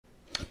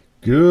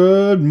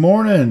Good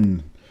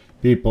morning,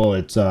 people.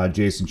 It's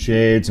Jason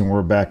Shades, and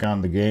we're back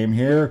on the game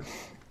here.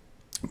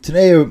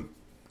 Today,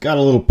 got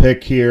a little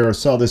pick here. I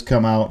saw this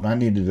come out, and I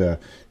needed to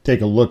take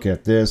a look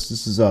at this.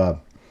 This is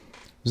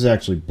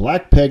actually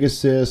Black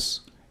Pegasus,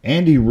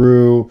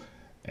 Andiroo,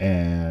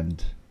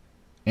 and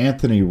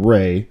Anthony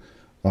Ray.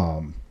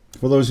 For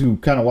those who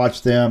kind of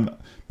watched them,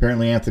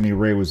 apparently Anthony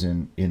Ray was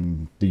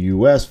in the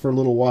U.S. for a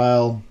little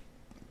while,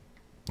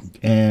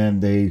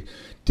 and they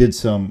did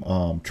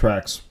some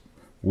tracks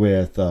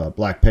with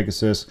Black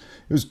Pegasus.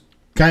 It was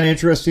kind of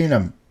interesting.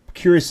 I'm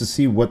curious to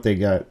see what they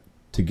got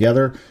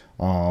together.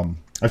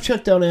 I've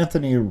checked out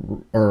Anthony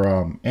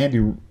or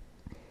Andy.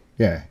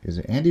 Yeah, is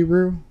it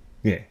Andiroo?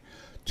 Yeah,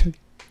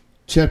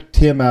 checked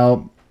him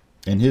out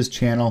and his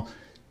channel.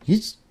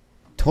 He's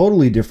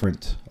totally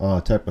different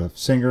type of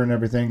singer and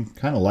everything.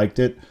 Kind of liked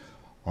it.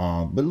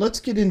 But let's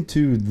get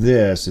into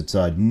this. It's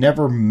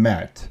Never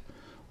Met.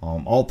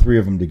 All three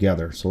of them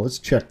together. So let's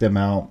check them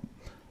out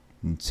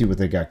and see what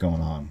they got going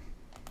on.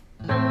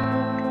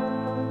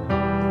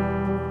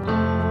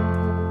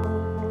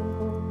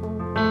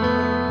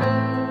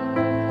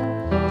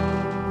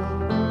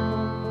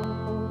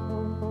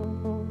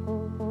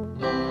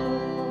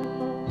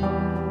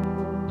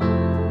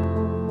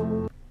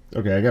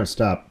 Okay, I gotta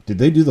stop. Did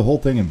they do the whole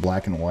thing in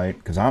black and white?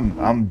 Because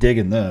I'm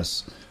digging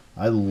this.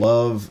 I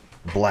love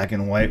black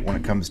and white when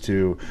it comes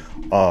to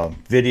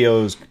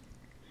videos,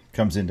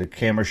 comes into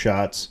camera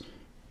shots.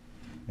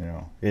 You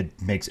know,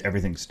 it makes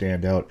everything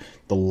stand out.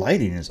 The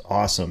lighting is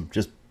awesome.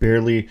 Just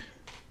barely,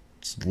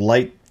 it's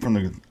light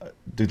from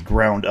the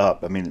ground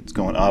up. I mean, it's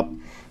going up.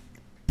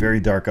 Very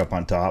dark up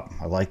on top.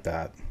 I like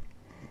that.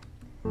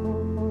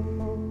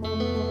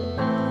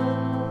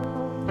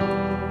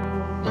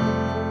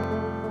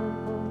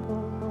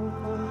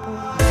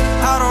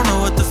 I don't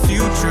know what the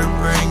future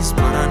brings,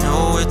 but I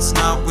know it's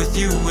not with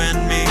you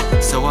and me.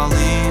 So I'll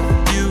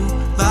leave you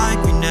like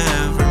we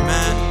never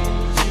met.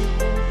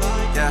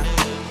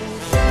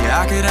 Yeah,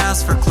 I could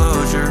ask for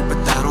closure,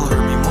 but that'll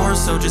hurt me more.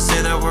 So just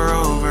say that we're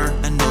over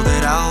and know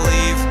that I'll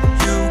leave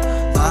you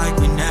like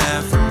we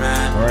never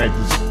met. Alright,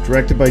 this is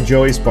directed by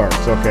Joey Sparks.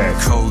 Okay.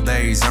 Cold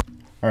days.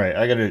 Alright,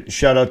 I gotta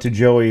shout out to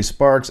Joey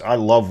Sparks. I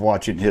love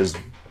watching his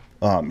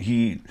I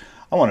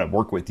want to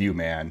work with you,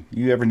 man.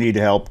 You ever need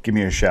help, give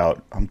me a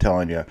shout. I'm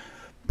telling you.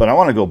 But I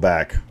want to go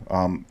back.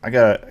 I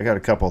got a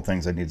couple of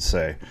things I need to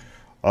say.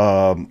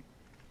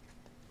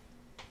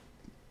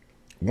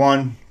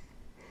 One,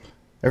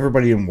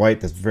 everybody in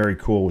white, that's very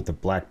cool with the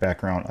black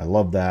background. I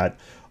love that.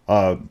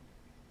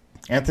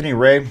 Anthony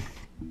Ray,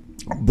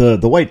 the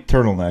white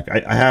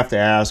turtleneck. I have to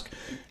ask,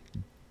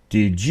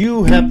 did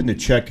you happen to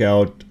check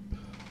out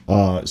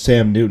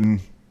Sam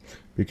Newton?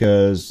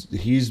 Because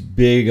he's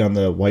big on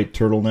the white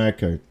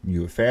turtleneck. Are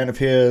you a fan of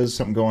his?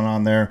 Something going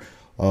on there?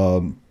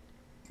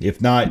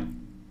 If not,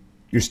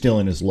 you're still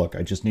in his look.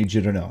 I just need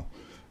you to know.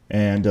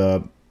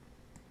 And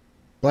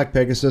Black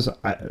Pegasus,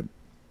 I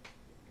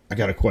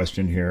got a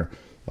question here.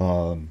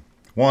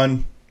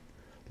 One,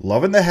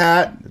 loving the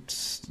hat.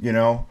 It's, you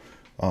know,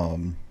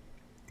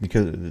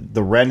 because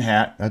the Wren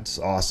hat, that's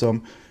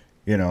awesome.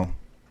 You know,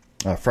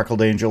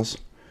 Freckled Angels.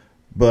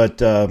 But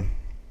do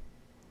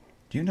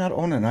you not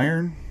own an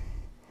iron?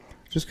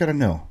 Just gotta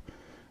know.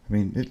 I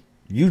mean,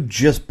 you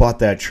just bought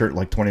that shirt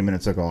like 20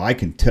 minutes ago. I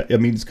can tell. I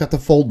mean, it's got the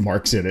fold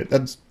marks in it.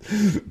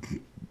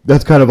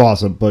 That's kind of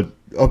awesome. But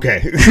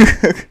okay,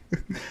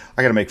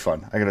 I gotta make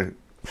fun. I gotta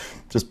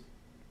just.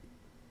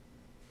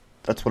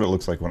 That's what it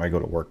looks like when I go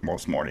to work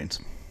most mornings.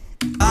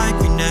 Like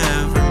we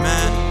never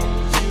met.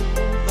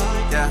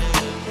 Yeah,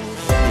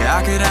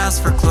 I could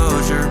ask for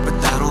closure, but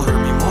that'll hurt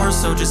me more.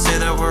 So just say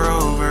that we're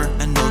over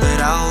and know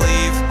that I'll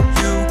leave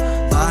you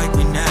like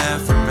we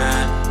never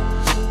met.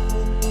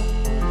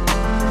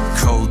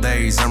 Cold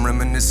days, I'm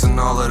reminiscing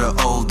all of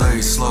the old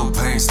days. Slow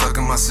pain, stuck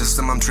in my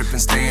system, I'm tripping,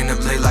 staying up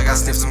late like I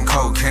sniffed some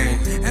cocaine.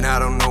 And I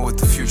don't know what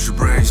the future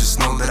brings, just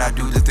know that I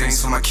do the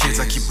things for my kids,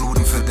 I keep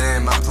rooting for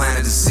them. I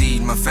planted the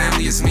seed, my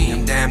family is me,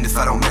 I'm damned if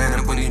I don't man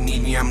up. When you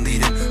need me, I'm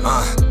leading.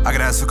 I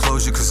gotta ask for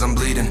closure cause I'm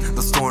bleeding.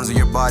 Those thorns in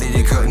your body,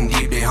 they cutting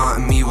deep, they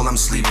haunting me while I'm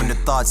sleeping. The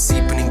thoughts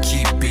seeping and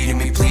keep beating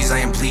me, please, I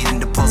am pleading.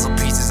 The puzzle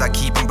pieces, I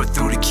keep them, but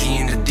through the key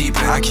in the deep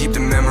end. I keep the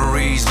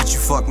memories, but you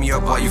fucked me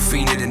up while you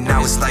fiended. And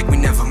now it's like we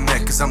never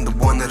met, cause I'm the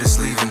one that is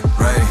leaving,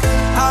 right?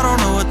 I don't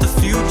know what the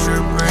future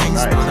brings,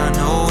 nice. But I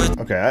know it.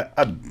 Okay,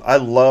 I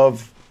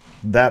love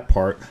that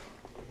part.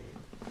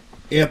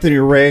 Anthony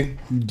Ray,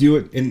 do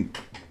it, and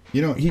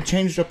you know, he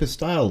changed up his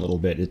style a little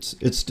bit.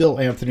 It's still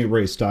Anthony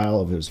Ray's style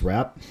of his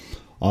rap.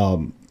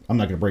 I'm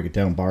not gonna break it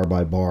down bar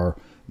by bar,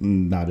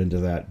 not into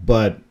that.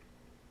 But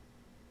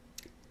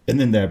and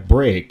then that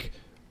break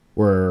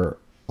where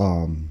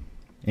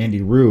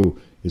Andiroo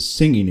is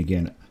singing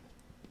again,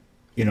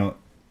 you know.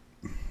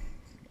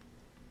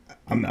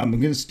 I'm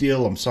gonna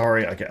steal. I'm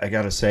sorry. I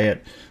gotta say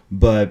it,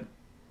 but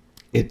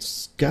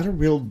it's got a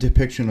real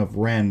depiction of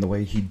Wren, the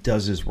way he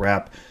does his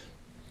rap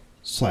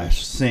 /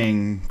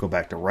 sing. Go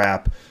back to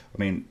rap. I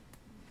mean,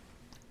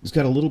 it's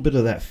got a little bit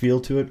of that feel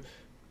to it,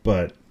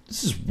 but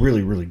this is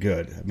really, really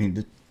good. I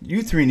mean,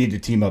 You three need to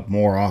team up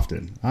more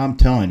often. I'm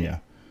telling you.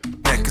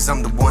 Yeah, cause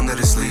I'm the one that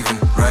is leaving,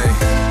 right?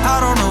 I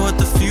don't know what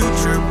the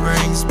future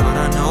brings, but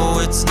I know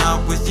it's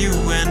not with you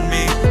and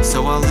me.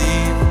 So I'll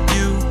leave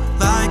you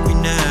like we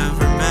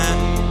never met.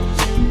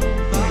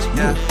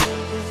 Yeah,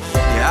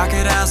 yeah, I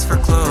could ask for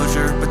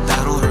closure, but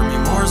that'll hurt me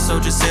more.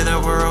 So just say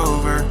that we're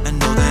over, and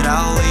know that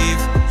I'll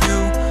leave you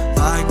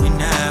like we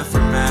never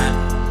met.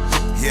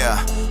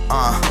 Yeah,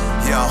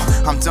 yo,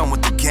 I'm done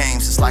with the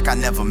games, it's like I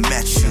never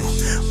met you.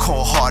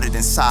 Cold-hearted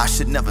inside,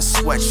 should never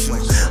sweat you.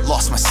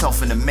 Lost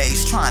myself in the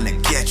maze, trying to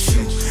get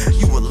you.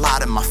 You a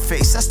lot in my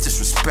face, that's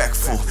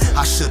disrespectful.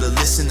 I should've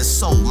listened to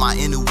soul, my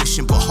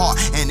intuition, but heart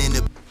and in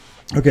the...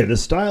 Okay, the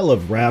style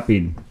of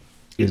rapping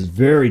is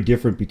very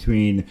different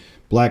between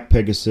Black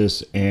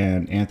Pegasus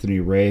and Anthony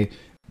Ray.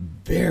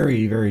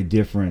 Very, very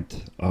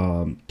different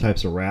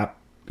types of rap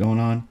going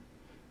on.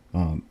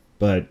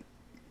 But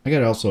I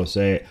gotta also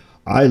say,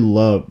 I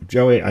love,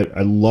 Joey,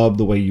 I love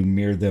the way you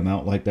mirrored them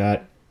out like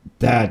that.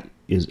 That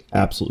is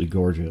absolutely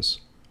gorgeous.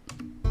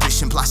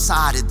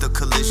 Blindsided the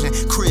collision,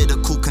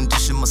 critical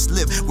condition must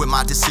live where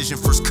my decision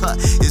first cut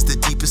is the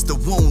deepest, the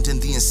wound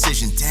and the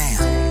incision.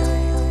 Damn,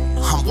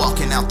 I'm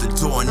walking out the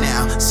door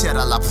now.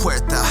 Cierra la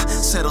puerta,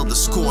 settle the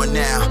score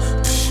now.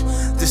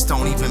 This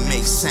don't even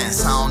make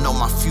sense. I don't know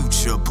my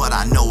future, but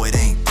I know it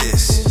ain't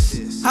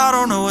this. I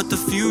don't know what the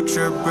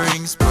future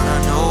brings, but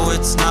I know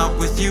it's not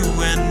with you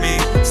and me.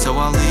 So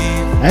I'll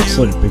leave.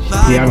 Excellent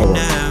piano work.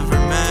 Never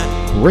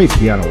met. Great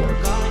piano work.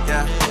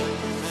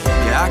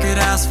 Yeah, I could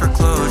ask for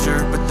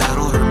closure, but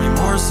that'll hurt me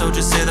more. So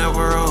just say that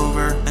we're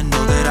over, and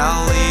know that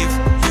I'll leave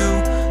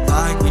you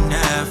like we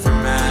never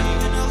met.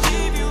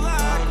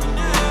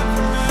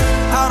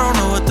 I don't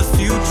know what the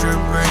future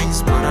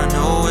brings, but I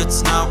know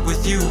it's not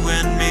with you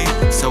and me.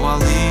 So I'll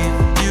leave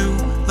you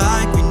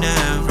like we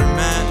never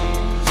met.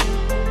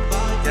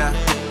 Yeah,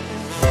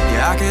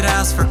 yeah, I could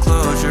ask for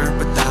closure,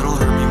 but that'll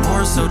hurt me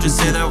more. So just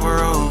say that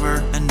we're over,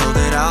 and know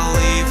that I'll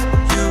leave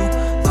you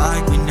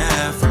like we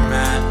never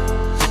met.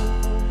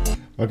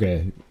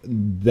 Okay,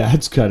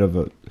 that's kind of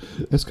a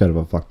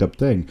fucked up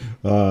thing.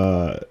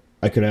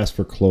 I could ask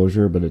for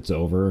closure, but it's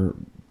over.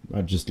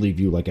 I'd just leave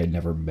you like I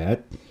never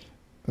met.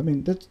 I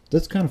mean,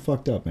 that's kind of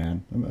fucked up,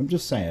 man. I'm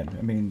just saying.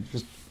 I mean,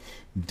 just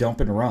dump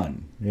and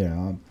run. You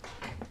know.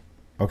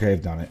 Okay,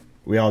 I've done it.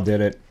 We all did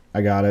it.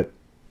 I got it.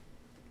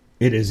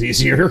 It is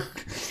easier.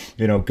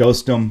 You know,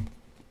 ghost them.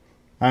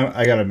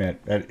 I gotta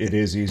admit that it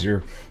is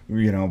easier.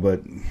 You know,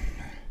 but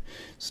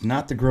it's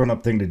not the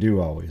grown-up thing to do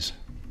always.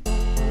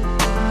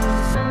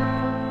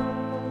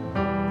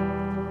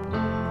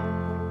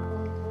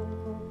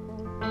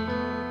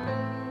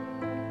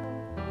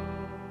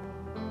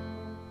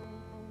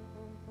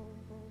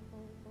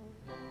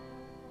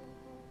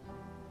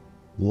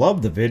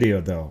 Love the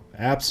video, though.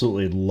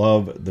 Absolutely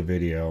love the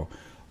video.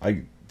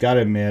 I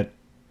gotta admit,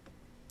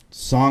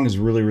 song is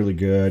really, really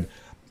good.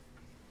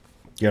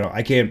 You know,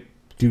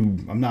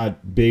 I'm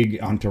not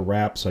big onto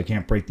rap, so I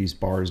can't break these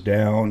bars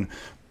down.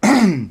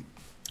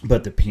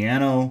 But the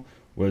piano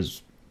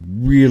was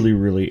really,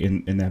 really,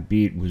 in that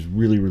beat, was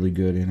really, really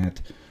good in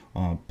it.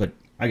 But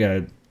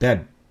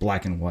that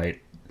black and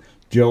white.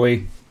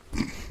 Joey,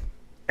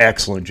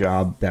 excellent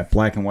job. That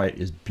black and white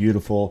is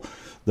beautiful.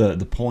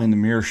 The pulling the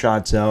mirror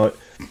shots out,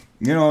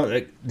 you know,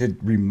 it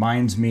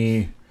reminds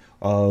me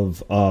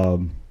of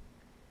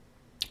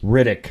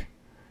Riddick,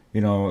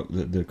 you know,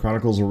 the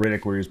Chronicles of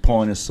Riddick, where he was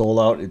pulling his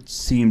soul out. It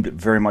seemed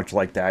very much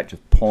like that,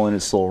 just pulling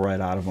his soul right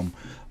out of him.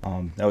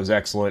 That was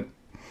excellent.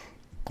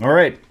 All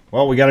right,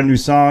 well, we got a new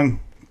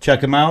song.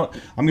 Check them out.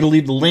 I'm going to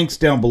leave the links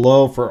down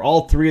below for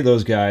all three of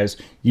those guys.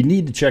 You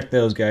need to check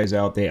those guys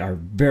out. They are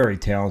very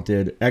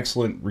talented,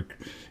 excellent,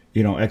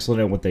 you know,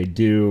 excellent at what they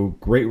do.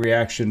 Great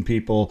reaction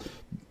people.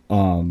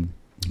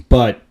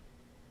 But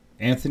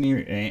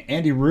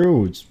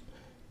Andiroo is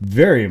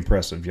very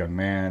impressive young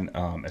man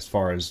as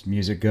far as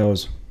music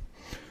goes.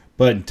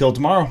 But until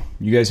tomorrow,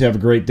 you guys have a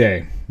great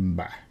day.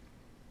 Bye.